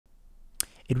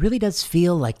It really does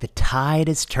feel like the tide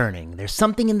is turning. There's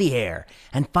something in the air,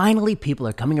 and finally people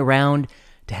are coming around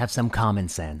to have some common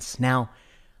sense. Now,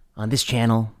 on this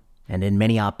channel and in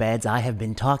many op-eds, I have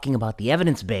been talking about the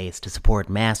evidence base to support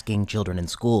masking children in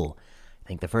school. I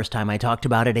think the first time I talked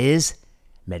about it is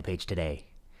MedPage Today.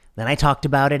 Then I talked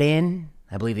about it in,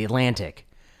 I believe, The Atlantic.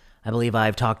 I believe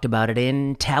I've talked about it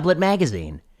in Tablet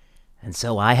Magazine. And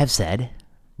so I have said,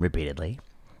 repeatedly,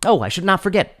 oh, I should not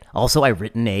forget. Also, I've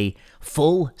written a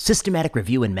full systematic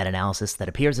review and meta-analysis that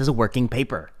appears as a working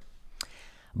paper.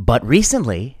 But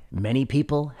recently, many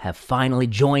people have finally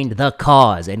joined the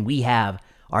cause, and we have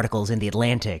articles in The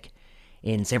Atlantic,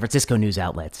 in San Francisco news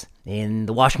outlets, in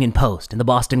the Washington Post, in the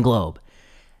Boston Globe.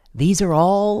 These are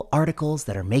all articles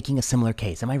that are making a similar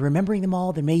case. Am I remembering them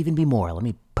all? There may even be more. Let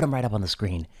me put them right up on the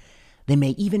screen. There may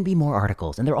even be more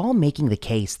articles, and they're all making the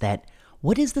case that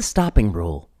what is the stopping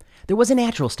rule? There was a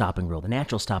natural stopping rule. The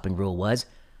natural stopping rule was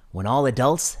when all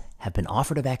adults have been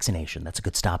offered a vaccination. That's a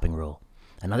good stopping rule.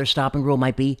 Another stopping rule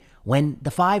might be when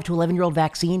the 5 to 11-year-old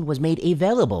vaccine was made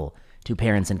available to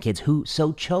parents and kids who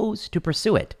so chose to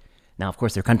pursue it. Now, of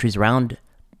course, there are countries around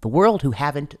the world who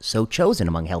haven't so chosen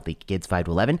among healthy kids 5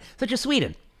 to 11, such as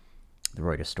Sweden. The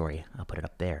Reuters story, I'll put it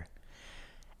up there.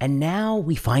 And now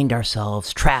we find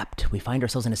ourselves trapped. We find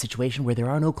ourselves in a situation where there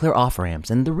are no clear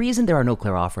off-ramps. And the reason there are no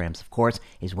clear off-ramps, of course,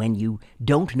 is when you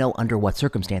don't know under what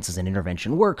circumstances an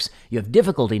intervention works. You have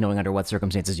difficulty knowing under what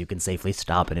circumstances you can safely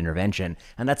stop an intervention.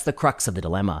 And that's the crux of the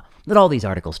dilemma that all these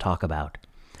articles talk about.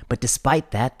 But despite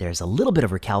that, there's a little bit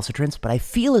of recalcitrance, but I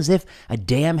feel as if a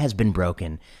dam has been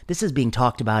broken. This is being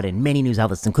talked about in many news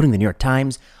outlets, including the New York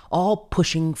Times, all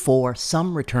pushing for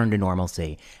some return to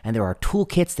normalcy. And there are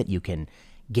toolkits that you can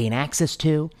gain access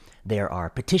to. There are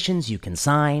petitions you can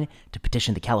sign to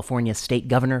petition the California state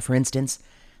governor, for instance,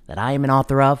 that I am an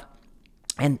author of.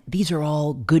 And these are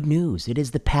all good news. It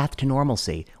is the path to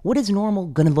normalcy. What is normal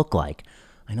going to look like?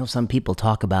 I know some people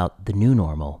talk about the new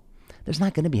normal. There's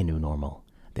not going to be a new normal.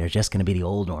 There's just going to be the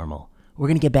old normal. We're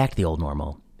going to get back to the old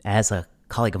normal. As a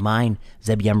colleague of mine,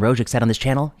 Zeb Yamrozik, said on this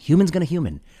channel, human's going to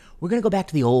human. We're going to go back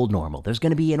to the old normal. There's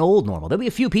going to be an old normal. There'll be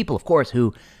a few people, of course,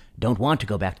 who don't want to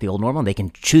go back to the old normal, and they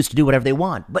can choose to do whatever they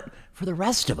want. But for the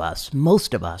rest of us,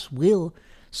 most of us, will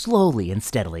slowly and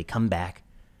steadily come back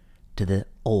to the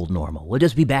old normal. We'll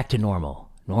just be back to normal.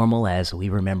 Normal as we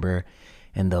remember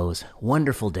in those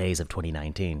wonderful days of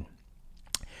 2019.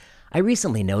 I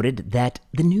recently noted that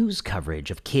the news coverage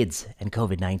of kids and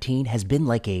COVID-19 has been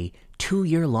like a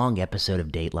 2-year-long episode of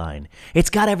Dateline. It's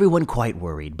got everyone quite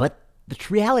worried, but the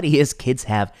reality is kids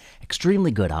have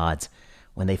extremely good odds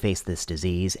when they face this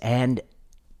disease, and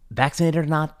vaccinated or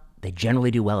not, they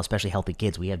generally do well, especially healthy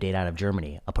kids. We have data out of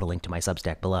Germany. I'll put a link to my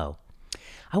Substack below.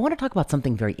 I want to talk about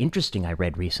something very interesting I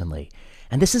read recently,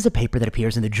 and this is a paper that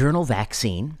appears in the journal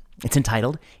Vaccine. It's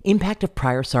entitled, Impact of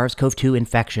Prior SARS-CoV-2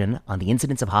 Infection on the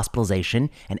Incidence of Hospitalization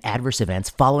and Adverse Events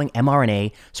Following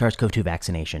mRNA SARS-CoV-2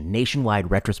 Vaccination,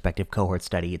 Nationwide Retrospective Cohort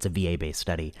Study. It's a VA-based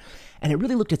study, and it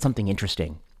really looked at something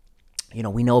interesting. You know,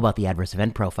 we know about the adverse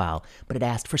event profile, but it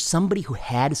asked for somebody who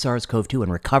had SARS-CoV-2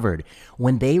 and recovered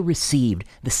when they received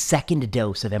the second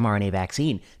dose of mRNA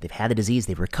vaccine. They've had the disease,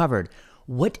 they've recovered.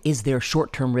 What is their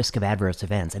short-term risk of adverse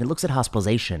events? And it looks at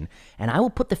hospitalization. And I will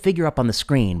put the figure up on the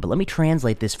screen, but let me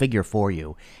translate this figure for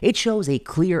you. It shows a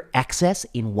clear excess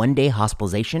in one-day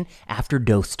hospitalization after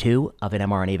dose 2 of an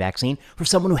mRNA vaccine for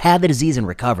someone who had the disease and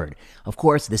recovered. Of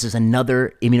course, this is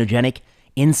another immunogenic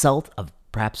insult of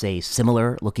perhaps a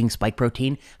similar looking spike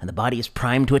protein, and the body is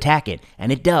primed to attack it,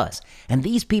 and it does. And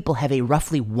these people have a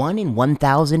roughly 1 in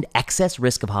 1,000 excess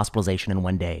risk of hospitalization in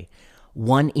one day.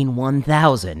 1 in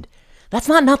 1,000. That's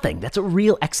not nothing. That's a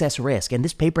real excess risk. And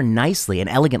this paper nicely and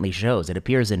elegantly shows, it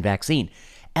appears in Vaccine,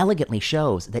 elegantly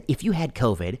shows that if you had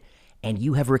COVID and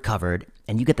you have recovered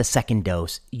and you get the second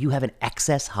dose, you have an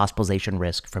excess hospitalization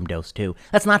risk from dose 2.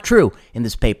 That's not true in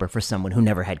this paper for someone who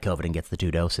never had COVID and gets the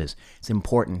 2 doses. It's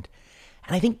important.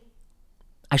 And I think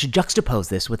I should juxtapose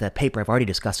this with a paper I've already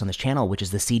discussed on this channel, which is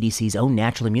the CDC's own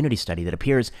natural immunity study that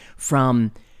appears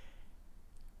from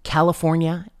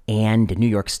California and New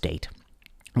York State.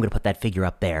 I'm going to put that figure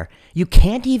up there. You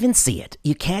can't even see it.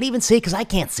 You can't even see it because I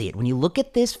can't see it. When you look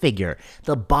at this figure,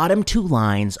 the bottom 2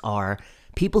 lines are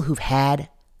people who've had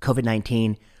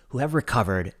COVID-19, who have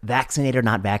recovered, vaccinated or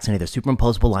not vaccinated. They're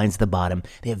superimposable lines at the bottom.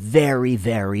 They have very,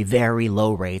 very, very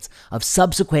low rates of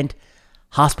subsequent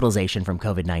hospitalization from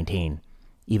COVID-19,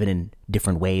 even in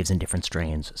different waves and different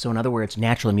strains. So in other words,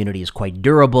 natural immunity is quite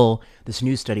durable. This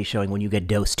new study showing when you get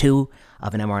dose 2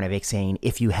 of an mRNA vaccine,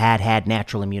 if you had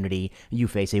natural immunity, you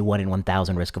face a 1 in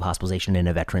 1,000 risk of hospitalization in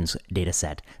a veterans data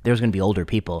set. There's going to be older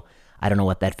people. I don't know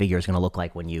what that figure is going to look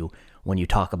like when you when you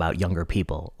talk about younger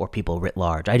people or people writ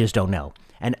large. I just don't know.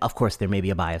 And of course, there may be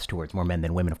a bias towards more men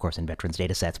than women, of course, in veterans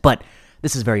data sets. But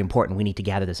this is very important. We need to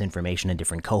gather this information in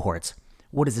different cohorts.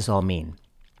 What does this all mean?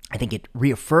 I think it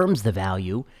reaffirms the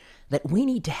value that we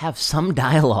need to have some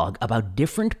dialogue about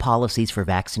different policies for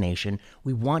vaccination.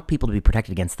 We want people to be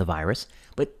protected against the virus,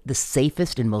 but the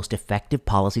safest and most effective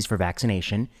policies for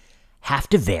vaccination have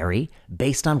to vary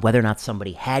based on whether or not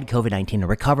somebody had COVID-19 and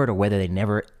recovered or whether they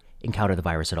never encountered the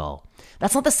virus at all.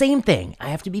 That's not the same thing. I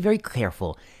have to be very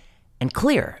careful and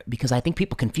clear because I think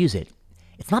people confuse it.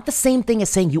 It's not the same thing as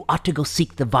saying you ought to go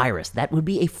seek the virus. That would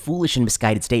be a foolish and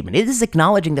misguided statement. It is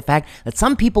acknowledging the fact that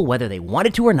some people, whether they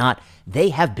wanted to or not, they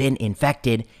have been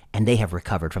infected and they have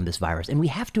recovered from this virus. And we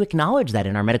have to acknowledge that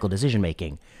in our medical decision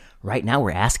making. Right now,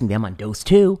 we're asking them on dose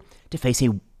 2 to face a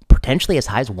potentially as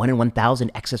high as 1 in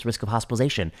 1,000 excess risk of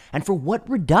hospitalization. And for what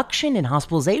reduction in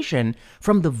hospitalization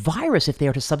from the virus if they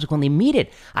are to subsequently meet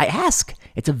it? I ask.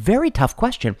 It's a very tough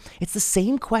question. It's the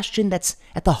same question that's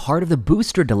at the heart of the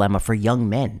booster dilemma for young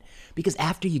men. Because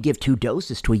after you give 2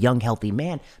 doses to a young, healthy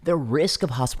man, the risk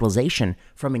of hospitalization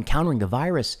from encountering the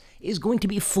virus is going to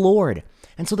be floored.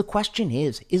 And so the question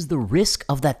is the risk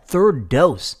of that 3rd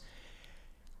dose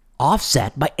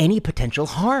offset by any potential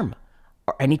harm?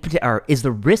 Or is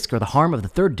the risk or the harm of the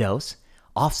 3rd dose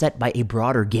offset by a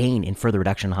broader gain in further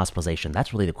reduction in hospitalization?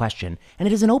 That's really the question. And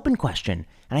it is an open question.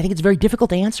 And I think it's very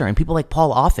difficult to answer. And people like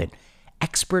Paul Offit,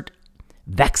 expert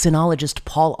vaccinologist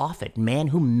Paul Offit, man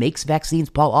who makes vaccines,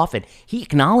 Paul Offit, he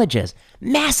acknowledges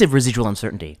massive residual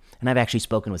uncertainty. And I've actually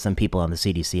spoken with some people on the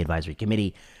CDC advisory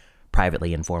committee,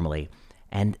 privately, informally,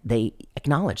 and they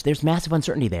acknowledge there's massive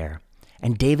uncertainty there.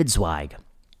 And David Zweig,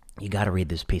 you got to read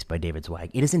this piece by David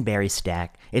Zweig. It isn't Barry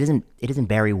Stack. It isn't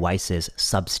Barry Weiss's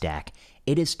Substack.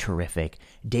 It is terrific.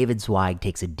 David Zweig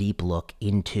takes a deep look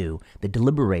into the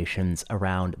deliberations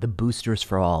around the boosters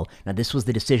for all. Now, this was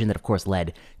the decision that, of course,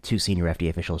 led 2 senior FDA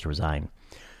officials to resign.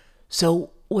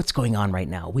 So what's going on right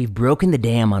now? We've broken the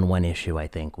dam on one issue, I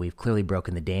think. We've clearly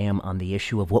broken the dam on the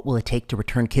issue of what will it take to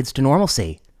return kids to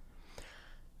normalcy.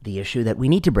 The issue that we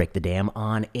need to break the dam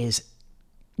on is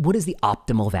what is the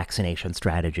optimal vaccination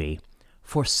strategy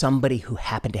for somebody who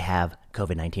happened to have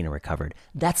COVID-19 and recovered?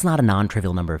 That's not a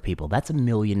non-trivial number of people. That's not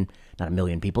a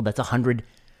million people. That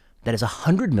is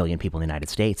 100 million people in the United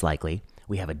States, likely.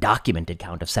 We have a documented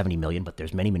count of 70 million, but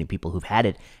there's many, many people who've had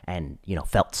it and,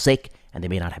 felt sick, and they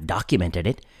may not have documented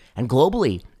it. And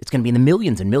globally, it's going to be in the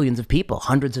millions and millions of people.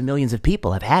 Hundreds of millions of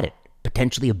people have had it.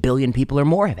 Potentially 1 billion people or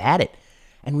more have had it.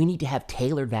 And we need to have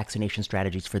tailored vaccination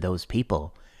strategies for those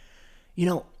people.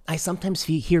 I sometimes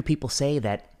hear people say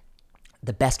that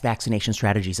the best vaccination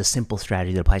strategy is a simple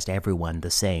strategy that applies to everyone, the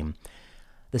same.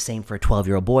 The same for a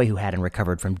 12-year-old boy who had and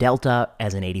recovered from Delta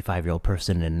as an 85-year-old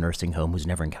person in a nursing home who's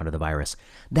never encountered the virus.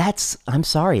 I'm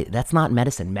sorry, that's not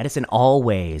medicine. Medicine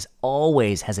always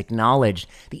has acknowledged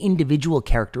the individual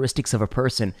characteristics of a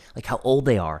person, like how old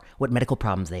they are, what medical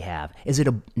problems they have. Is it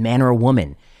a man or a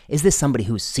woman? Is this somebody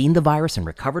who's seen the virus and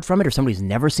recovered from it, or somebody who's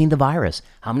never seen the virus?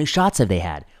 How many shots have they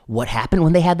had? What happened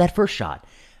when they had that first shot?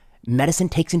 Medicine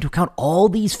takes into account all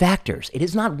these factors. It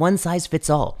is not one size fits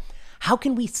all. How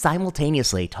can we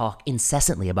simultaneously talk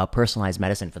incessantly about personalized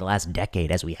medicine for the last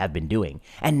decade, as we have been doing,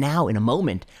 and now, in a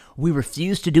moment, we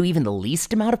refuse to do even the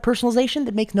least amount of personalization?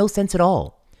 That makes no sense at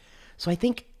all. So I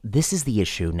think this is the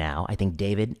issue now. I think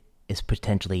David is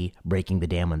potentially breaking the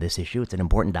dam on this issue. It's an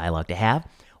important dialogue to have,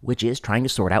 which is trying to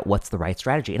sort out what's the right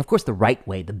strategy. And of course, the right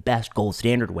way, the best gold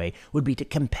standard way, would be to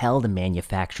compel the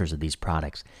manufacturers of these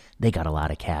products. They got a lot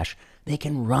of cash. They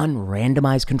can run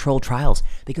randomized controlled trials.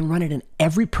 They can run it in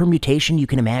every permutation you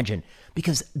can imagine,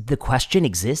 because the question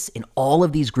exists in all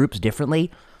of these groups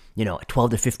differently. A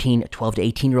 12 to 15, a 12 to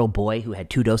 18-year-old boy who had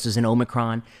 2 doses in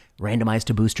Omicron, randomized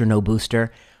to booster, no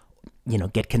booster,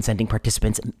 get consenting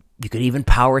participants. You could even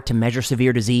power it to measure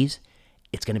severe disease.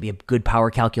 It's going to be a good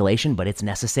power calculation, but it's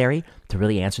necessary to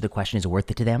really answer the question, is it worth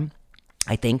it to them?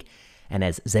 I think, and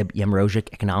as Zeb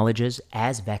Yemrozic acknowledges,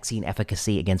 as vaccine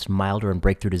efficacy against milder and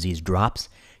breakthrough disease drops,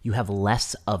 you have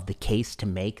less of the case to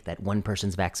make that one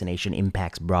person's vaccination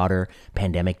impacts broader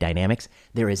pandemic dynamics.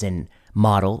 There is a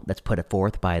model that's put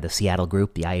forth by the Seattle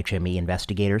group, the IHME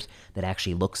investigators, that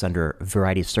actually looks under a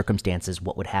variety of circumstances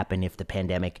what would happen if the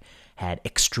pandemic had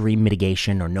extreme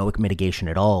mitigation or no mitigation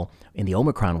at all in the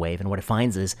Omicron wave. And what it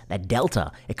finds is that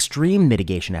Delta, extreme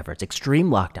mitigation efforts, extreme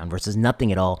lockdown versus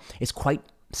nothing at all, is quite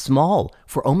small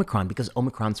for Omicron because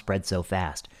Omicron spread so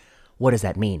fast. What does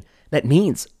that mean? That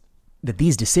means that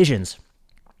these decisions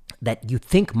that you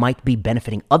think might be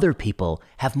benefiting other people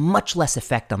have much less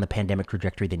effect on the pandemic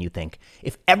trajectory than you think.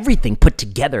 If everything put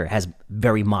together has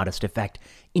very modest effect,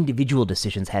 individual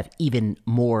decisions have even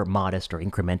more modest or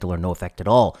incremental or no effect at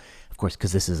all. Of course,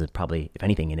 because this is probably, if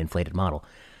anything, an inflated model.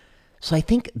 So I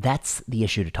think that's the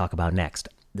issue to talk about next.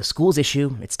 The schools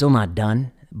issue, it's still not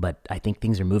done, but I think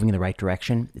things are moving in the right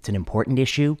direction. It's an important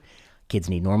issue. Kids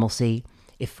need normalcy.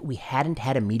 If we hadn't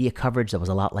had a media coverage that was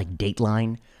a lot like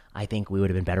Dateline, I think we would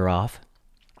have been better off.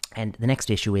 And the next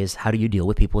issue is, how do you deal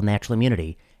with people with natural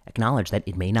immunity? Acknowledge that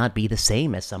it may not be the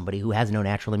same as somebody who has no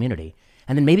natural immunity.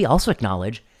 And then maybe also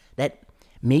acknowledge that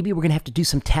maybe we're going to have to do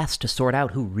some tests to sort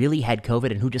out who really had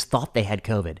COVID and who just thought they had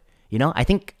COVID. You know, I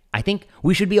think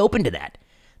we should be open to that.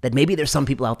 That maybe there's some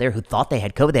people out there who thought they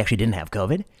had COVID, they actually didn't have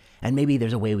COVID. And maybe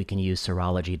there's a way we can use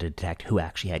serology to detect who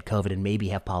actually had COVID and maybe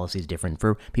have policies different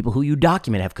for people who you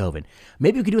document have COVID.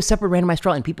 Maybe we could do a separate randomized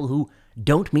trial in people who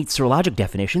don't meet serologic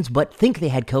definitions but think they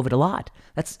had COVID a lot.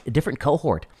 That's a different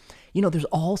cohort. You know, there's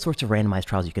all sorts of randomized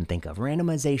trials you can think of.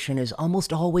 Randomization is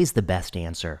almost always the best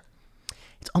answer.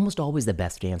 It's almost always the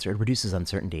best answer. It reduces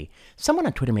uncertainty. Someone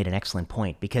on Twitter made an excellent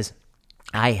point because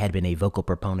I had been a vocal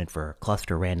proponent for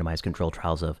cluster randomized control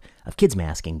trials of kids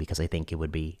masking because I think it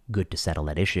would be good to settle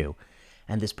that issue.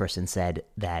 And this person said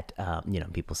that,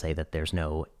 people say that there's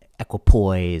no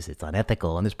equipoise, it's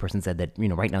unethical. And this person said that,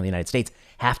 right now in the United States,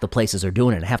 half the places are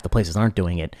doing it and half the places aren't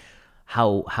doing it.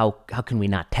 How can we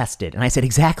not test it? And I said,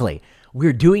 exactly.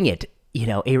 We're doing it.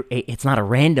 It's not a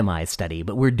randomized study,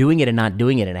 but we're doing it and not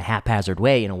doing it in a haphazard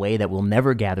way, in a way that will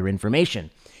never gather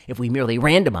information. If we merely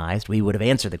randomized, we would have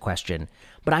answered the question.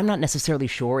 But I'm not necessarily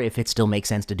sure if it still makes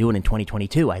sense to do it in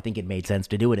 2022. I think it made sense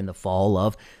to do it in the fall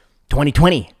of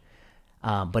 2020.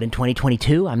 But in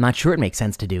 2022, I'm not sure it makes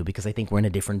sense to do because I think we're in a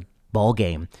different ball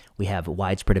game. We have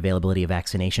widespread availability of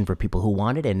vaccination for people who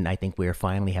want it, and I think we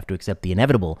finally have to accept the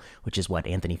inevitable, which is what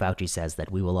Anthony Fauci says,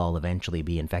 that we will all eventually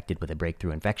be infected with a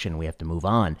breakthrough infection. We have to move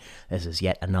on. This is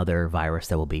yet another virus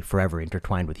that will be forever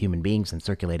intertwined with human beings and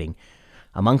circulating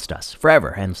amongst us forever.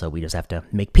 And so we just have to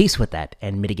make peace with that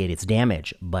and mitigate its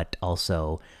damage, but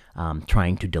also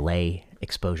trying to delay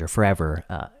exposure forever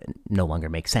no longer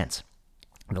makes sense.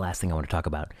 The last thing I want to talk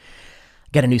about,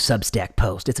 got a new Substack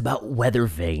post. It's about weather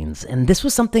vanes. And this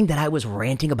was something that I was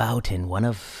ranting about in one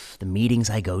of the meetings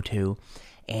I go to.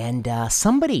 And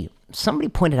somebody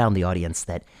pointed out in the audience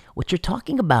that what you're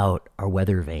talking about are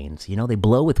weather vanes. They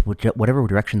blow with whatever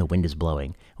direction the wind is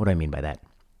blowing. What do I mean by that?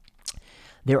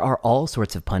 There are all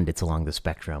sorts of pundits along the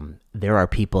spectrum. There are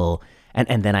people,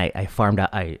 and then I farmed out,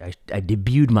 I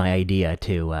debuted my idea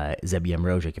to Zeb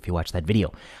Yamrozik, if you watch that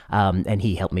video, and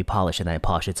he helped me polish it, and I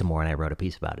polished it some more, and I wrote a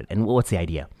piece about it. And what's the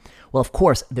idea? Well, of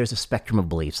course, there's a spectrum of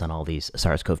beliefs on all these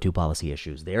SARS-CoV-2 policy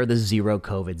issues. They're the zero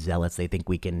COVID zealots. They think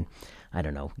we can,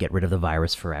 get rid of the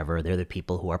virus forever. They're the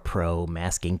people who are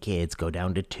pro-masking kids, go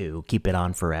down to 2, keep it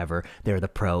on forever. They're the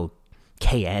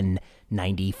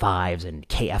pro-KN95s and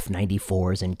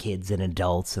KF94s and kids and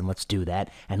adults, and let's do that,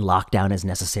 and lockdown is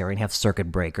necessary and have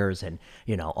circuit breakers and,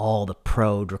 all the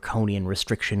pro-draconian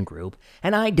restriction group.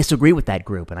 And I disagree with that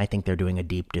group, and I think they're doing a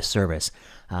deep disservice.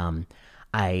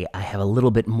 I have a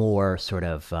little bit more sort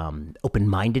of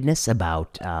open-mindedness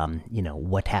about,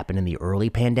 what happened in the early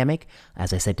pandemic.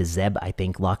 As I said to Zeb, I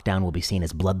think lockdown will be seen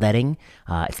as bloodletting.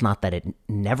 It's not that it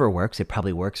never works. It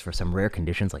probably works for some rare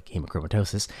conditions like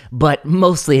hemochromatosis, but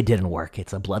mostly it didn't work.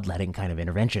 It's a bloodletting kind of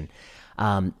intervention.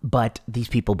 But these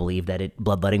people believe that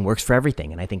bloodletting works for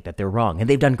everything, and I think that they're wrong. And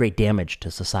they've done great damage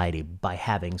to society by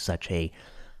having such a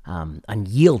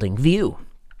unyielding view.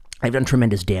 They've done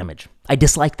tremendous damage. I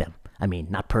dislike them. I mean,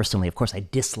 not personally, of course. I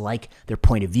dislike their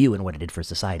point of view and what it did for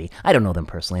society. I don't know them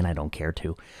personally, and I don't care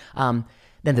to. Then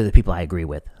there are the people I agree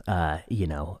with,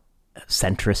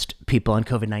 centrist people on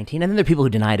COVID-19. And then there are people who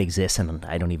deny it exists, and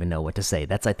I don't even know what to say.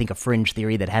 That's, I think, a fringe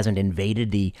theory that hasn't invaded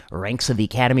the ranks of the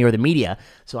academy or the media.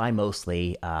 So I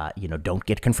mostly, don't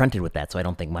get confronted with that, so I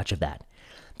don't think much of that.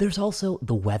 There's also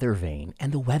the weather vane,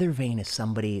 and the weather vane is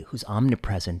somebody who's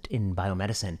omnipresent in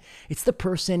biomedicine. It's the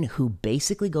person who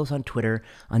basically goes on Twitter,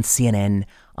 on CNN,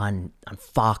 on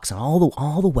Fox, on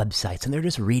all the websites, and they're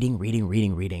just reading.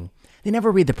 They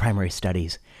never read the primary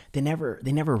studies. They never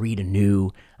read a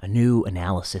new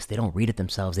analysis. They don't read it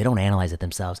themselves. They don't analyze it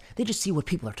themselves. They just see what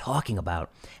people are talking about,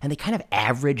 and they kind of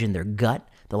average in their gut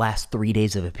the last 3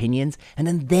 days of opinions, and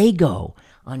then they go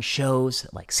on shows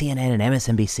like CNN and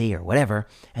MSNBC or whatever,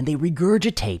 and they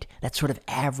regurgitate that sort of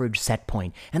average set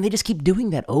point, and they just keep doing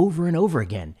that over and over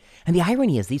again. And the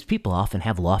irony is these people often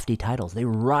have lofty titles. They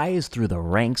rise through the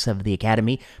ranks of the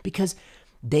academy because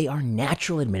they are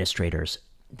natural administrators.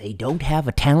 They don't have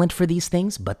a talent for these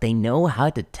things, but they know how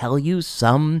to tell you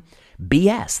some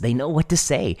BS. They know what to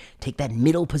say. Take that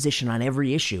middle position on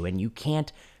every issue, and you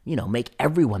can't, make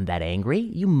everyone that angry.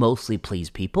 You mostly please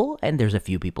people, and there's a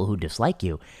few people who dislike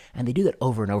you, and they do that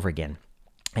over and over again.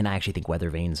 And I actually think weather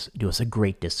vanes do us a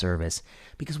great disservice,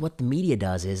 because what the media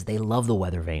does is they love the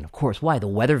weather vane. Of course, why? The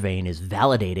weather vane is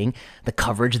validating the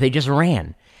coverage they just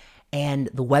ran. And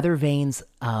the weather vanes,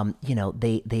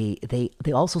 they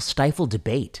also stifle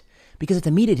debate. Because if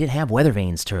the media didn't have weather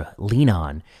vanes to lean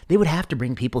on, they would have to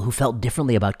bring people who felt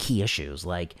differently about key issues.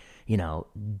 Like,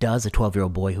 does a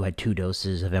 12-year-old boy who had 2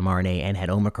 doses of mRNA and had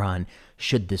Omicron,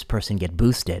 should this person get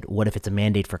boosted? What if it's a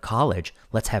mandate for college?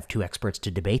 Let's have 2 experts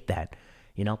to debate that.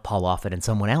 Paul Offit and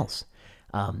someone else.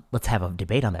 Let's have a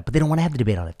debate on that. But they don't want to have the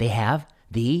debate on it. They have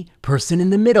the person in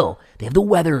the middle. They have the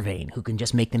weather vane who can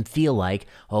just make them feel like,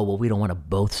 oh, well, we don't want to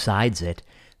both sides it.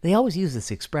 They always use this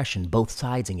expression, both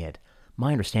sidesing it.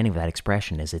 My understanding of that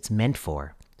expression is it's meant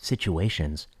for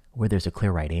situations where there's a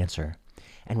clear right answer.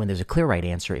 And when there's a clear right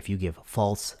answer, if you give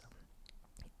false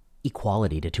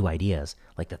equality to 2 ideas,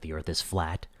 like that the earth is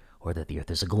flat or that the earth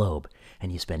is a globe,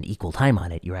 and you spend equal time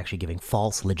on it, you're actually giving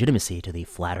false legitimacy to the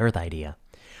flat earth idea.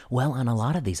 Well, on a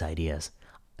lot of these ideas,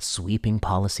 sweeping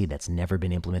policy that's never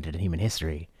been implemented in human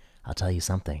history, I'll tell you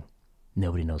something.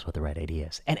 Nobody knows what the right idea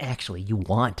is. And actually, you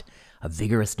want a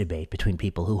vigorous debate between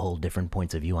people who hold different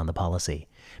points of view on the policy.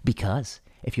 Because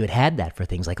if you had that for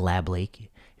things like lab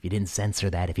leak, if you didn't censor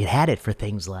that, if you had it for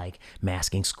things like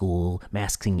masking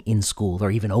in school,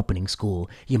 or even opening school,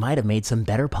 you might have made some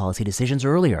better policy decisions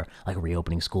earlier, like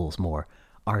reopening schools more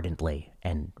ardently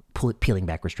and peeling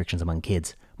back restrictions among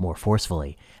kids more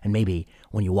forcefully. And maybe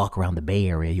when you walk around the Bay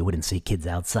Area, you wouldn't see kids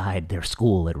outside their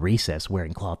school at recess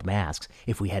wearing cloth masks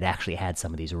if we had actually had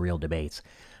some of these real debates,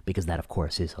 because that, of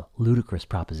course, is a ludicrous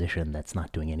proposition that's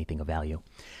not doing anything of value.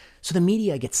 So the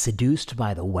media gets seduced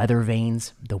by the weather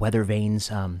vanes. The weather vanes,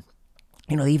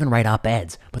 they even write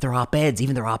op-eds, but their op-eds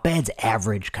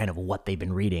average kind of what they've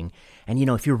been reading. And,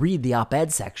 if you read the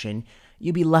op-ed section,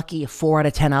 you'd be lucky if 4 out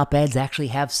of 10 op-eds actually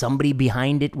have somebody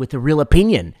behind it with a real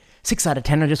opinion. 6 out of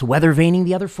 10 are just weather vaning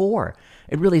the other 4.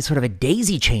 It really is sort of a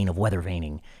daisy chain of weather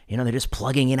vaning. They're just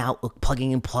plugging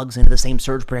in plugs into the same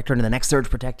surge protector, into the next surge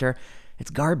protector.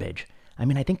 It's garbage. I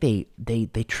mean, I think they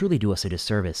truly do us a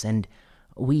disservice. And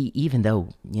we, even though,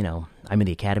 I'm in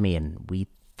the academy and we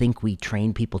think we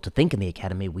train people to think in the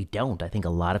academy, we don't. I think a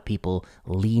lot of people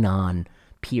lean on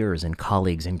peers and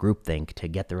colleagues and groupthink to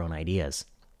get their own ideas.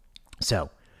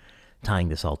 So, tying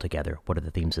this all together, what are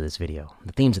the themes of this video?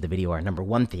 The themes of the video are, number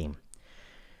 1 theme,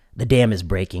 the dam is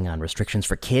breaking on restrictions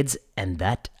for kids, and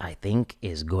that, I think,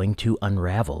 is going to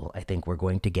unravel. I think we're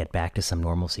going to get back to some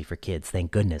normalcy for kids.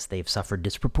 Thank goodness. They've suffered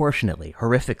disproportionately,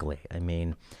 horrifically. I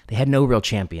mean, they had no real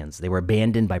champions. They were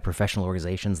abandoned by professional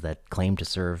organizations that claimed to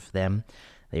serve them.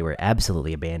 They were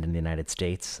absolutely abandoned in the United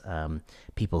States.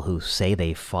 People who say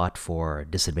they fought for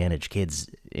disadvantaged kids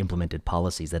implemented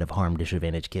policies that have harmed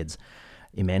disadvantaged kids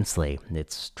immensely.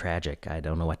 It's tragic. I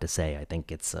don't know what to say. I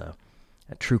think it's a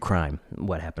true crime,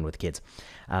 what happened with kids.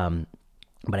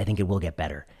 But I think it will get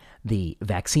better. The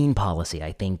vaccine policy,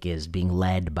 I think, is being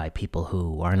led by people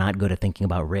who are not good at thinking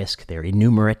about risk. They're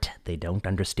innumerate. They don't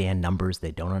understand numbers.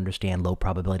 They don't understand low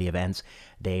probability events.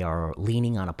 They are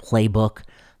leaning on a playbook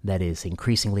that is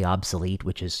increasingly obsolete,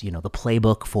 which is, the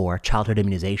playbook for childhood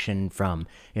immunization from,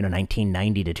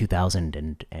 1990 to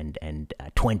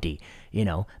 2020.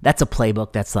 That's a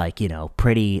playbook that's like,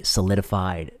 pretty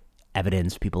solidified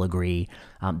evidence. People agree.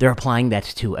 They're applying that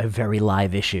to a very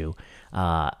live issue,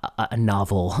 a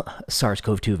novel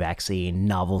SARS-CoV-2 vaccine,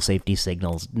 novel safety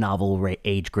signals, novel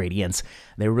age gradients.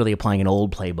 They're really applying an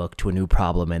old playbook to a new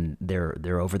problem, and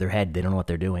they're over their head. They don't know what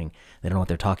they're doing. They don't know what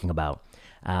they're talking about.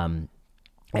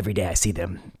 Every day I see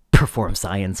them perform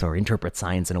science or interpret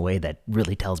science in a way that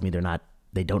really tells me they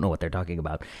don't know what they're talking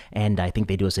about. And I think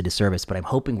they do us a disservice, but I'm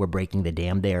hoping we're breaking the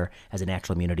dam there as the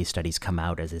natural immunity studies come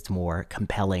out, as it's more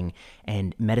compelling.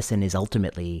 And medicine is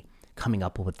ultimately coming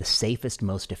up with the safest,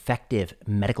 most effective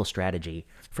medical strategy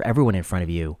for everyone in front of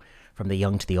you, from the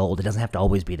young to the old. It doesn't have to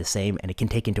always be the same, and it can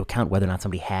take into account whether or not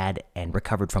somebody had and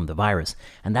recovered from the virus.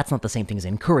 And that's not the same thing as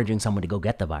encouraging someone to go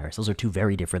get the virus. Those are 2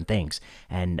 very different things.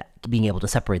 And being able to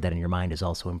separate that in your mind is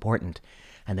also important.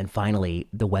 And then finally,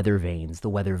 the weather vanes. The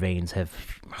weather vanes have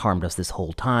harmed us this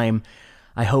whole time.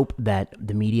 I hope that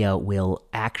the media will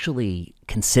actually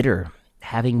consider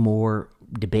having more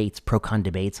debates, pro-con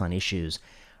debates on issues,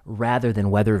 rather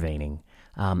than weather vaning.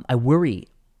 I worry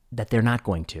that they're not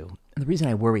going to. And the reason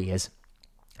I worry is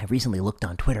I've recently looked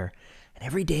on Twitter, and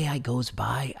every day I goes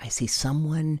by, I see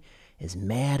someone is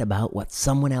mad about what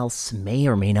someone else may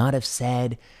or may not have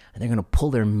said, and they're going to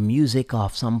pull their music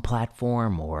off some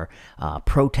platform or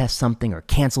protest something or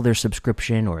cancel their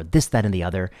subscription or this, that, and the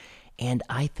other. And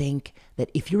I think that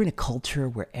if you're in a culture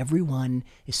where everyone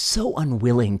is so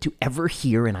unwilling to ever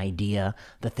hear an idea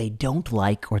that they don't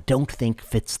like or don't think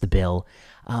fits the bill,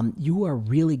 you are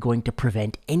really going to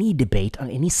prevent any debate on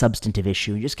any substantive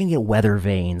issue. You're just going to get weather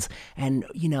vanes. And,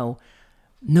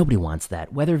 nobody wants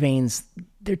that. Weather vanes,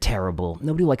 they're terrible.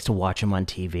 Nobody likes to watch them on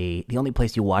TV. The only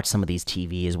place you watch some of these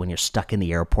TV is when you're stuck in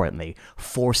the airport and they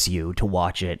force you to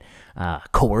watch it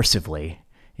coercively.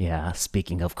 Yeah,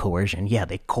 speaking of coercion,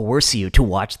 they coerce you to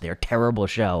watch their terrible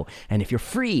show. And if you're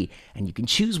free and you can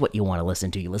choose what you want to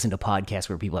listen to, you listen to podcasts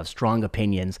where people have strong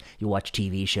opinions, you watch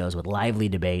TV shows with lively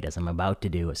debate, as I'm about to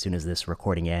do as soon as this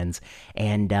recording ends,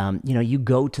 and, you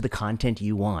go to the content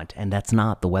you want, and that's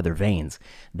not the weather vanes.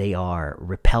 They are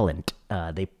repellent.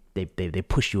 They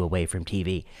push you away from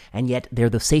TV. And yet they're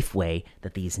the safe way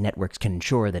that these networks can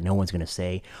ensure that no one's going to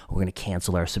say, we're going to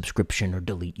cancel our subscription or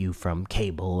delete you from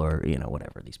cable or,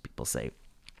 whatever these people say.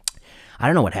 I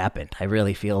don't know what happened. I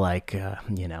really feel like, I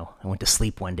went to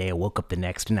sleep one day, I woke up the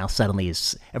next, and now suddenly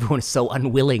everyone is so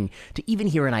unwilling to even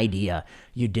hear an idea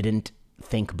you didn't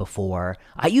think before.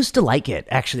 I used to like it.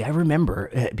 Actually, I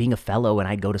remember being a fellow and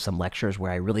I'd go to some lectures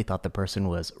where I really thought the person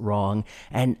was wrong,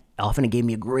 and often it gave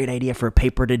me a great idea for a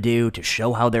paper to do to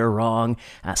show how they're wrong.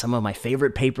 Some of my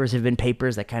favorite papers have been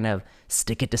papers that kind of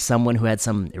stick it to someone who had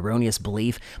some erroneous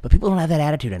belief, but people don't have that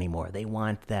attitude anymore. They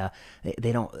want they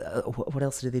don't, what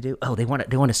else do they do? Oh, they want a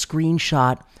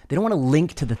screenshot. They don't want to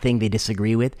link to the thing they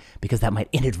disagree with because that might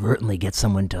inadvertently get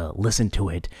someone to listen to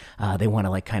it. They want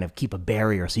to kind of keep a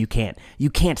barrier so you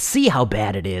can't see how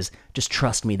bad it is. Just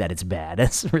trust me that it's bad.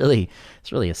 It's really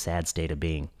a sad state of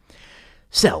being.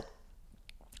 So,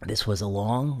 this was a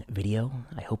long video.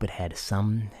 I hope it had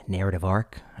some narrative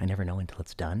arc. I never know until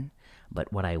it's done.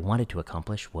 But what I wanted to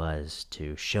accomplish was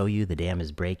to show you the dam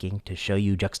is breaking, to show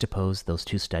you juxtapose those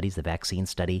two studies, the vaccine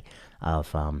study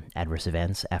of adverse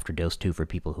events after dose 2 for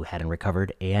people who hadn't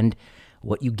recovered, and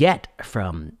what you get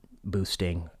from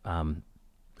boosting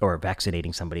or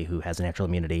vaccinating somebody who has a natural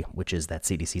immunity, which is that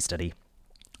CDC study.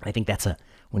 I think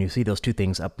when you see those two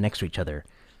things up next to each other,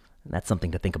 that's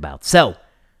something to think about. So,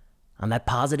 on that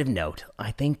positive note, I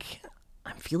think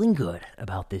I'm feeling good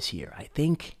about this year. I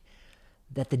think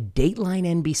that the Dateline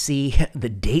NBC, the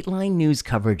Dateline news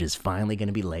coverage is finally going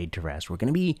to be laid to rest. We're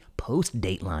going to be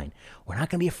post-Dateline. We're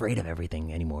not going to be afraid of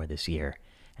everything anymore this year.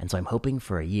 And so I'm hoping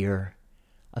for a year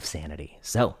of sanity.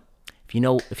 So, if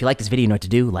you like this video, you know what to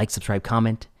do. Like, subscribe,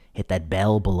 comment, hit that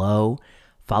bell below.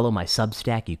 Follow my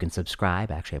Substack. You can subscribe.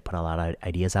 Actually, I put a lot of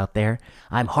ideas out there.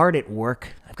 I'm hard at work.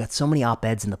 I've got so many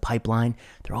op-eds in the pipeline.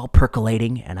 They're all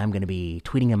percolating, and I'm going to be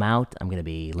tweeting them out. I'm going to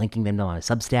be linking them to my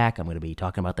Substack. I'm going to be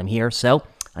talking about them here. So,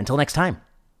 until next time.